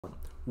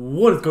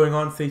What is going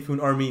on,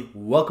 Safemoon Army?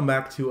 Welcome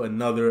back to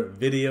another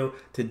video.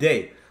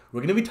 Today,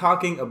 we're going to be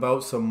talking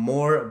about some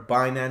more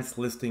Binance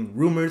listing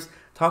rumors,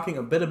 talking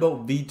a bit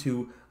about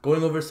V2,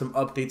 going over some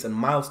updates and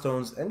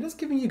milestones, and just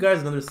giving you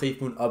guys another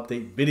Safemoon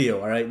update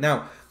video. Alright,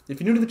 now,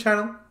 if you're new to the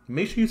channel,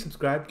 make sure you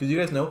subscribe, because you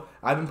guys know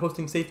I've been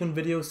posting Safemoon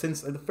videos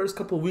since the first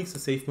couple of weeks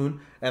of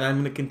Safemoon, and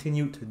I'm going to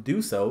continue to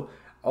do so.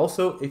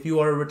 Also, if you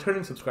are a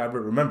returning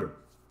subscriber, remember,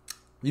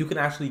 you can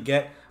actually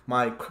get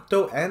my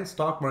crypto and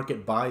stock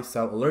market buy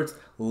sell alerts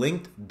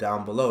linked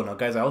down below. Now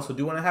guys, I also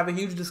do want to have a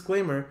huge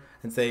disclaimer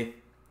and say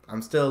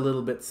I'm still a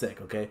little bit sick,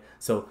 okay?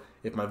 So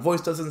if my voice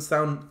doesn't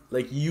sound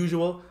like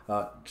usual,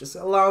 just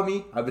allow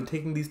me. I've been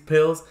taking these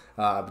pills,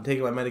 I've been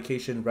taking my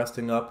medication,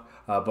 resting up,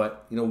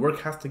 but you know,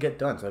 work has to get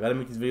done. So I gotta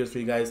make these videos for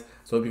you guys,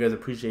 so I hope you guys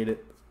appreciate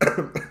it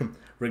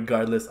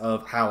regardless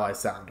of how I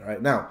sound. All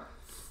right, now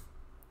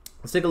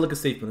let's take a look at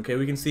Safemoon. Okay,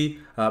 we can see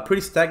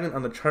pretty stagnant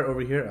on the chart over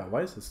here.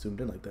 Why is this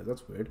zoomed in like that?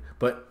 That's weird.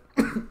 But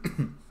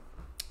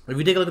if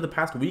we take a look at the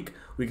past week,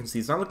 we can see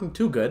it's not looking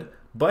too good.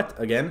 But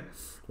again,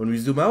 when we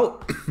zoom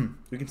out,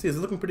 we can see it's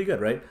looking pretty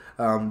good, right?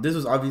 This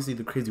was obviously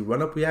the crazy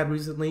run-up we had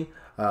recently.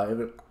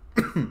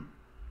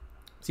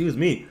 Excuse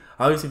me.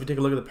 Obviously, if you take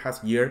a look at the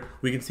past year,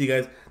 we can see,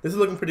 guys, this is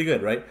looking pretty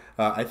good, right?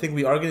 I think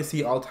we are going to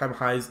see all-time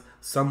highs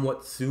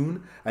somewhat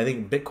soon. I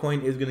think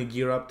Bitcoin is going to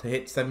gear up to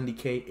hit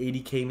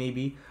 70K, 80K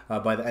maybe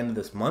by the end of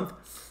this month.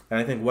 And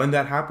I think when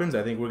that happens,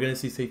 I think we're going to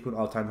see Safemoon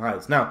all-time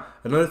highs. Now,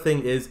 another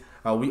thing is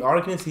we are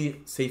going to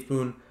see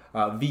Safemoon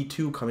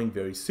V2 coming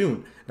very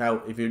soon.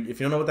 Now, if you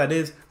don't know what that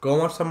is, go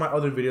and watch some of my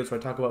other videos where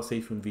I talk about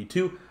Safemoon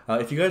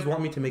V2. If you guys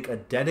want me to make a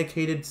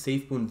dedicated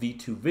Safemoon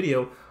V2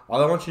 video,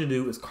 all I want you to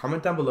do is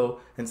comment down below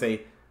and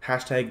say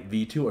hashtag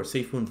V2 or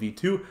Safemoon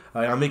V2.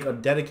 I'll make a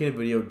dedicated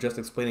video just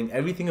explaining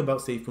everything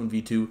about Safemoon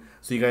V2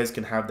 so you guys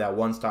can have that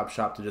one-stop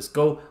shop to just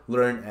go,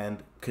 learn,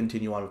 and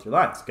continue on with your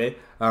lives, okay?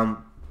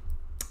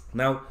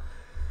 Now,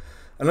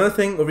 another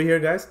thing over here,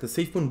 guys, the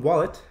Safemoon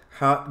wallet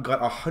got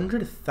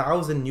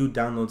 100,000 new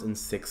downloads in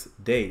 6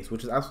 days,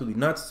 which is absolutely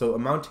nuts. So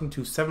amounting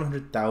to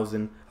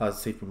 700,000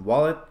 Safemoon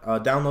wallet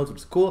downloads, which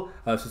is cool.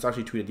 This was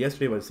actually tweeted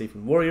yesterday by the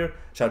Safemoon Warrior.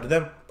 Shout out to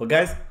them. But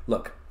guys,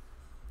 look,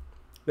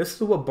 this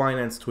is what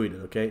Binance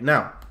tweeted. Okay,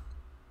 now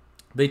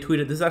they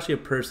tweeted. This is actually a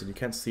person. You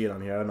can't see it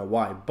on here. I don't know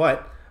why,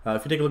 but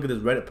if you take a look at this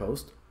Reddit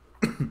post,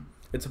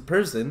 it's a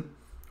person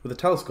with a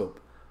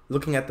telescope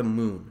looking at the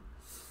moon.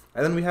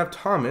 And then we have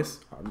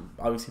Thomas,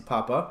 obviously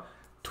Papa,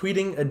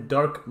 tweeting a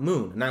dark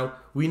moon. Now,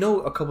 we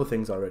know a couple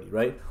things already,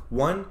 right?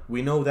 One,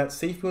 we know that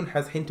Safemoon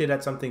has hinted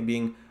at something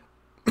being,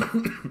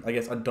 I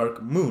guess, a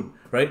dark moon,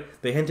 right?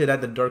 They hinted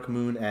at the dark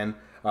moon, and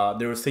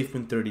there was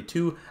Safemoon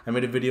 32. I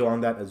made a video on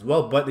that as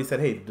well, but they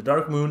said, hey, the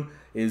dark moon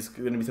is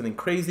going to be something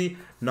crazy,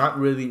 not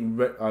really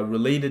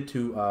related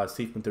to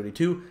Safemoon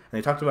 32, and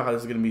they talked about how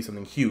this is going to be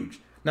something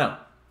huge. Now,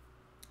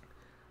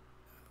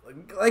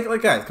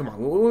 like guys, come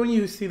on, when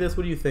you see this,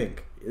 what do you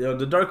think? You know,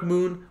 the dark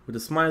moon with the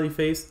smiley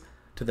face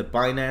to the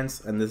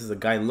Binance, and this is a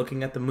guy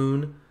looking at the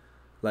moon.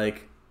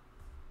 Like,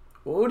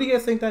 what do you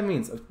guys think that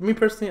means? For me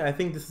personally, I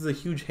think this is a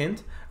huge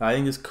hint. I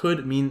think this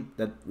could mean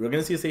that we're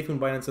going to see a Safemoon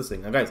Binance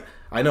listing. Now guys,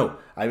 I know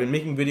I've been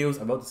making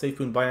videos about the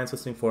Safemoon Binance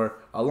listing for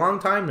a long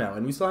time now,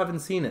 and we still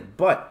haven't seen it,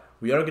 but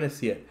we are going to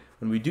see it.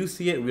 When we do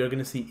see it, we are going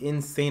to see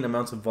insane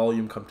amounts of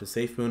volume come to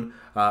Safemoon.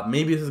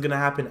 Maybe this is going to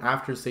happen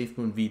after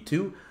Safemoon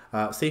V2.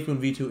 Safemoon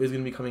V2 is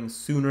going to be coming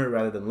sooner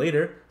rather than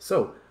later,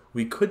 so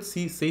we could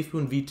see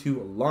Safemoon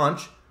V2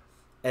 launch,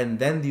 and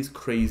then these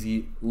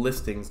crazy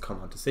listings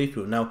come onto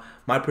Safemoon. Now,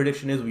 my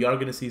prediction is we are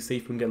going to see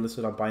Safemoon get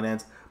listed on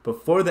Binance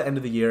before the end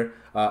of the year,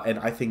 and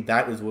I think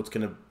that is what's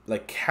going to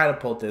like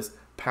catapult this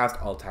past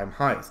all-time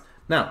highs.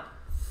 Now,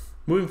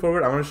 moving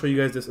forward, I want to show you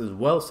guys this as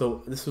well.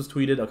 So this was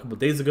tweeted a couple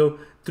days ago.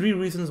 3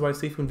 reasons why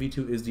Safemoon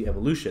V2 is the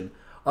evolution: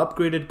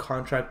 upgraded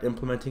contract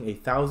implementing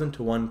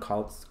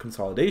 1,000-to-1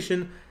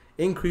 consolidation,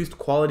 increased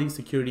quality,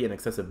 security, and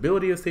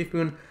accessibility of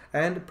Safemoon,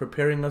 and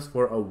preparing us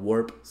for a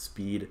warp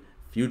speed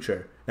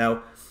future.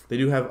 Now, they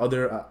do have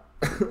other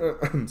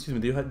excuse me,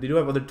 they do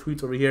have other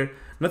tweets over here.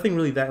 Nothing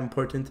really that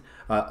important.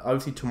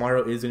 Obviously,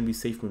 tomorrow is going to be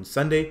Safemoon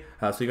Sunday,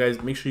 so you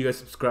guys make sure you guys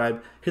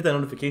subscribe, hit that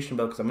notification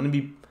bell, because I'm going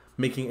to be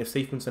making a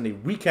Safemoon Sunday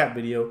recap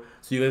video,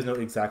 so you guys know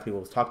exactly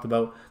what was talked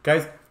about.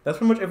 Guys, that's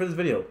pretty much it for this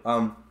video.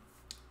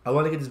 I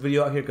want to get this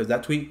video out here because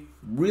that tweet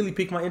really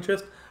piqued my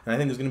interest, and I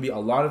think there's going to be a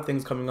lot of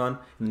things coming on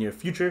in the near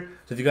future.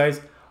 So if you guys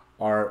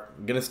are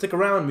going to stick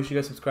around, make sure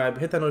you guys subscribe,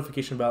 hit that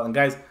notification bell, and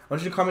guys, I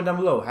want you to comment down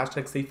below,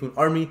 hashtag Safemoon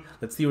Army.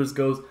 Let's see where this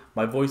goes.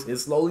 My voice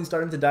is slowly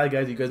starting to die,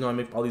 guys. You guys know I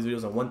make all these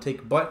videos on one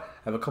take, but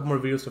I have a couple more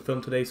videos to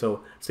film today,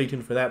 so stay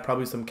tuned for that.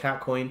 Probably some cat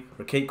coin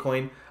or Kate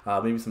coin,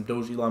 maybe some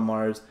Doge Elon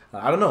Mars.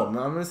 I don't know. I'm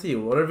going to see.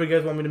 Whatever you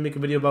guys want me to make a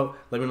video about,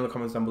 let me know in the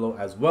comments down below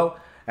as well.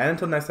 And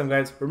until next time,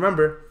 guys,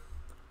 remember,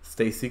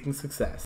 stay seeking success.